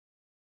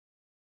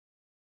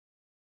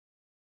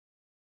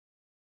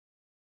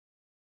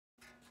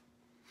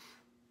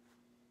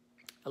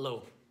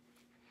Hello.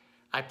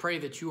 I pray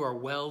that you are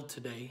well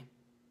today.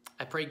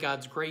 I pray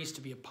God's grace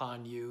to be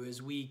upon you as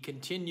we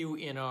continue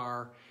in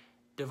our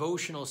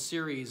devotional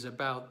series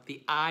about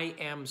the I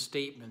am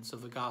statements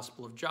of the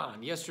Gospel of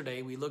John.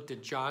 Yesterday we looked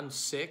at John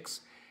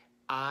 6,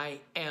 I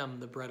am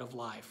the bread of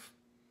life.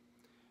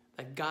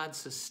 That God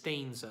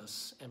sustains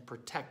us and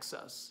protects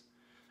us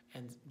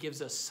and gives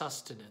us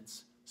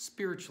sustenance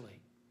spiritually.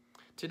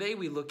 Today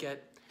we look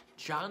at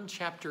John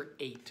chapter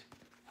 8,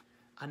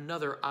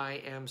 another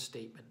I am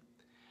statement.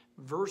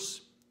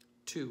 Verse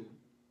 12.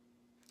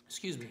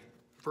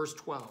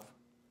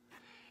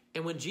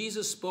 And when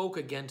Jesus spoke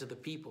again to the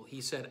people,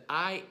 he said,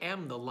 I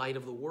am the light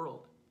of the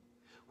world.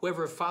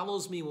 Whoever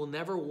follows me will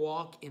never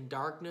walk in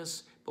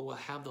darkness, but will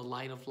have the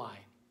light of life.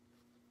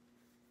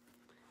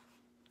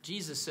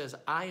 Jesus says,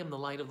 I am the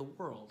light of the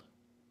world.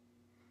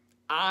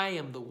 I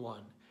am the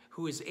one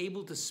who is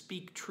able to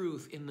speak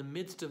truth in the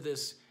midst of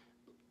this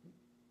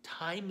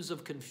times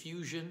of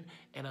confusion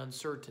and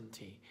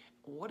uncertainty.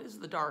 What is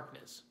the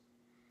darkness?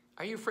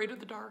 Are you afraid of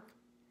the dark?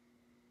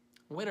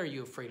 When are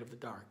you afraid of the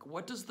dark?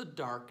 What does the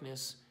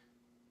darkness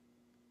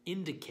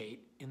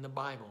indicate in the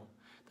Bible?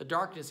 The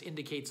darkness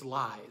indicates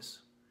lies.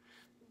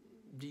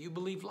 Do you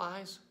believe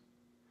lies?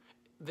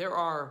 There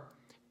are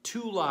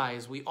two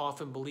lies we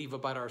often believe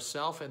about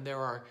ourselves, and there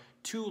are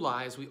two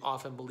lies we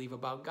often believe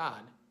about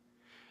God.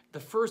 The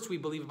first we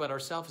believe about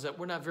ourselves is that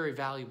we're not very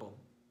valuable.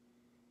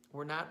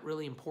 We're not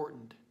really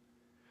important.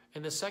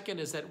 And the second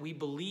is that we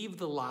believe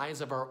the lies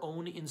of our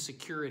own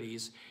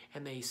insecurities,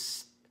 and they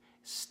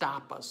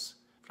stop us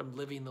from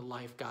living the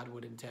life God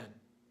would intend.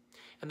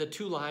 And the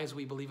two lies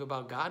we believe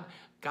about God,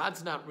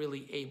 God's not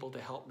really able to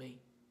help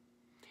me.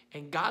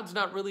 And God's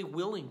not really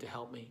willing to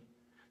help me.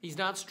 He's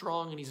not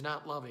strong and he's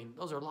not loving.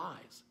 Those are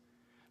lies.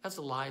 That's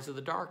the lies of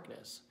the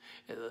darkness.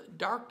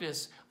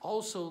 Darkness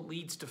also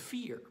leads to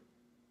fear.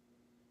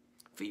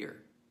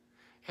 Fear.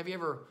 Have you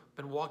ever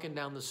been walking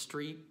down the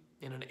street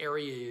in an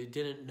area you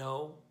didn't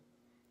know?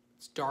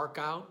 It's dark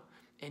out,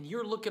 and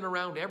you're looking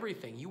around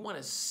everything. You want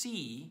to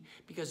see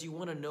because you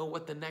want to know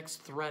what the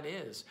next threat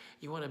is.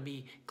 You want to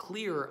be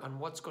clear on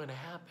what's going to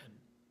happen.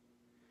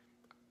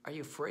 Are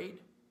you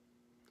afraid?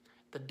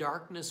 The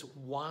darkness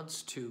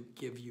wants to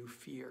give you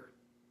fear.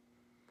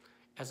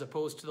 As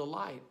opposed to the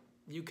light,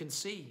 you can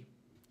see.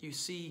 You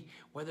see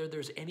whether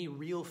there's any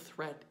real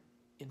threat,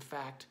 in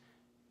fact,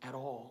 at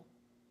all.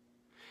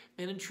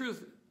 And in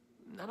truth,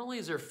 not only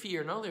is there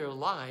fear, not only are there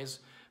lies,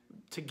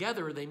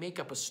 together they make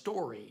up a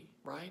story,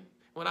 right?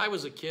 When I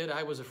was a kid,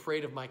 I was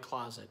afraid of my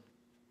closet.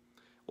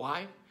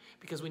 Why?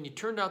 Because when you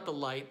turned out the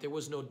light, there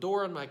was no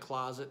door in my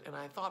closet, and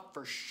I thought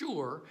for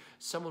sure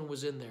someone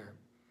was in there.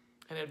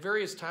 And at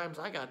various times,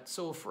 I got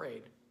so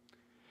afraid.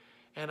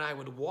 And I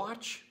would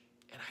watch,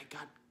 and I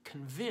got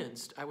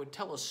convinced. I would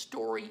tell a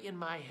story in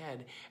my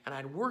head, and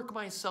I'd work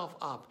myself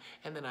up,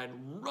 and then I'd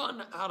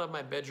run out of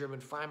my bedroom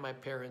and find my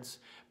parents,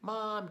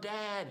 Mom,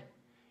 Dad.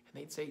 And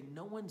they'd say,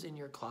 no one's in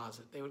your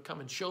closet. They would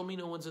come and show me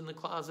no one's in the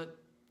closet.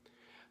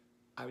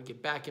 I would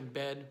get back in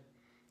bed.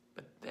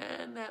 But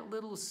then that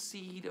little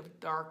seed of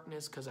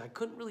darkness, because I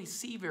couldn't really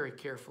see very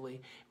carefully,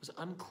 it was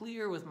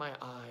unclear with my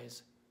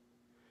eyes,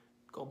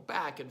 go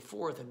back and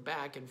forth and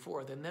back and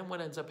forth. And then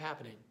what ends up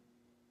happening?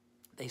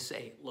 They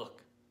say,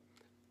 look,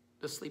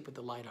 just sleep with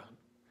the light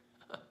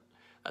on.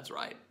 That's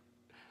right.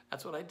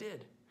 That's what I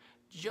did.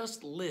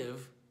 Just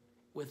live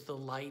with the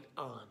light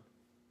on.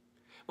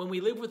 When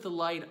we live with the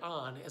light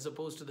on as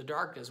opposed to the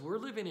darkness, we're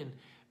living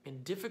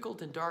in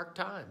difficult and dark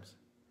times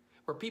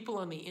where people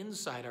on the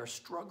inside are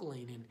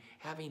struggling and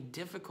having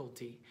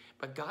difficulty.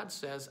 But God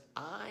says,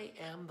 I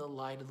am the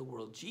light of the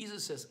world.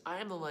 Jesus says,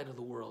 I am the light of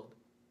the world.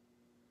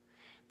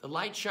 The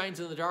light shines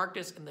in the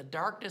darkness, and the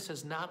darkness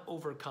has not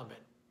overcome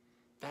it.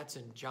 That's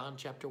in John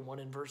chapter 1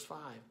 and verse 5.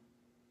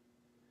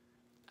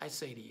 I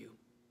say to you,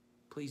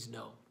 please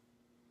know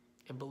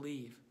and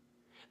believe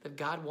that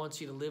God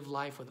wants you to live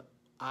life with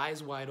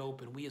eyes wide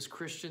open. We as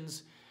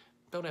Christians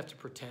don't have to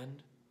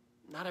pretend.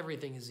 Not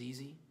everything is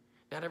easy.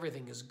 Not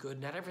everything is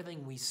good. Not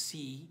everything we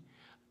see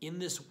in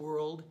this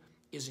world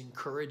is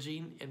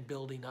encouraging and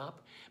building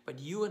up. But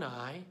you and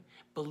I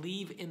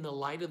believe in the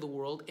light of the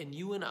world, and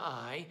you and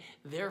I,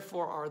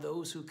 therefore, are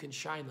those who can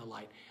shine the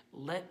light.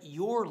 Let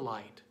your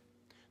light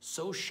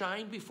so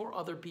shine before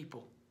other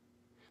people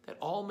that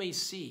all may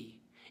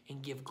see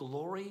and give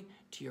glory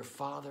to your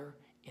Father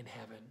in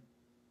heaven.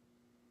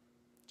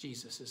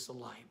 Jesus is the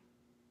light.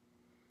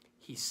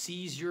 He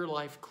sees your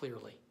life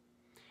clearly,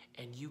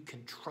 and you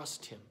can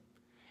trust him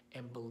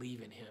and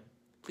believe in him.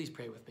 Please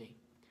pray with me.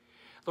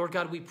 Lord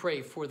God, we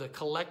pray for the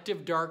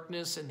collective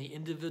darkness and the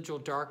individual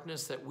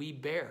darkness that we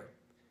bear,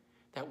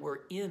 that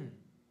we're in,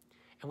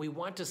 and we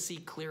want to see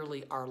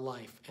clearly our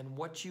life and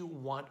what you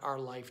want our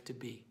life to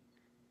be.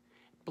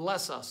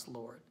 Bless us,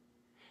 Lord,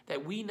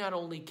 that we not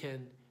only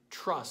can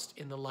trust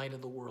in the light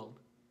of the world,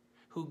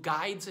 who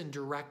guides and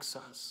directs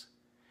us,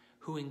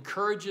 who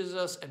encourages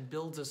us and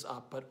builds us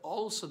up, but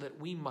also that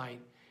we might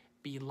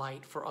be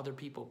light for other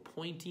people,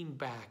 pointing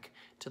back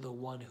to the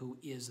one who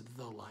is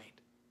the light.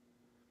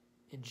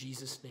 In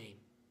Jesus' name,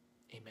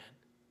 amen.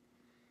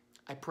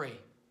 I pray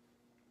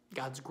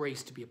God's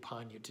grace to be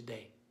upon you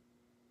today.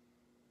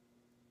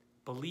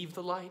 Believe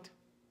the light.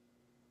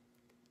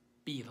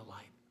 Be the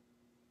light.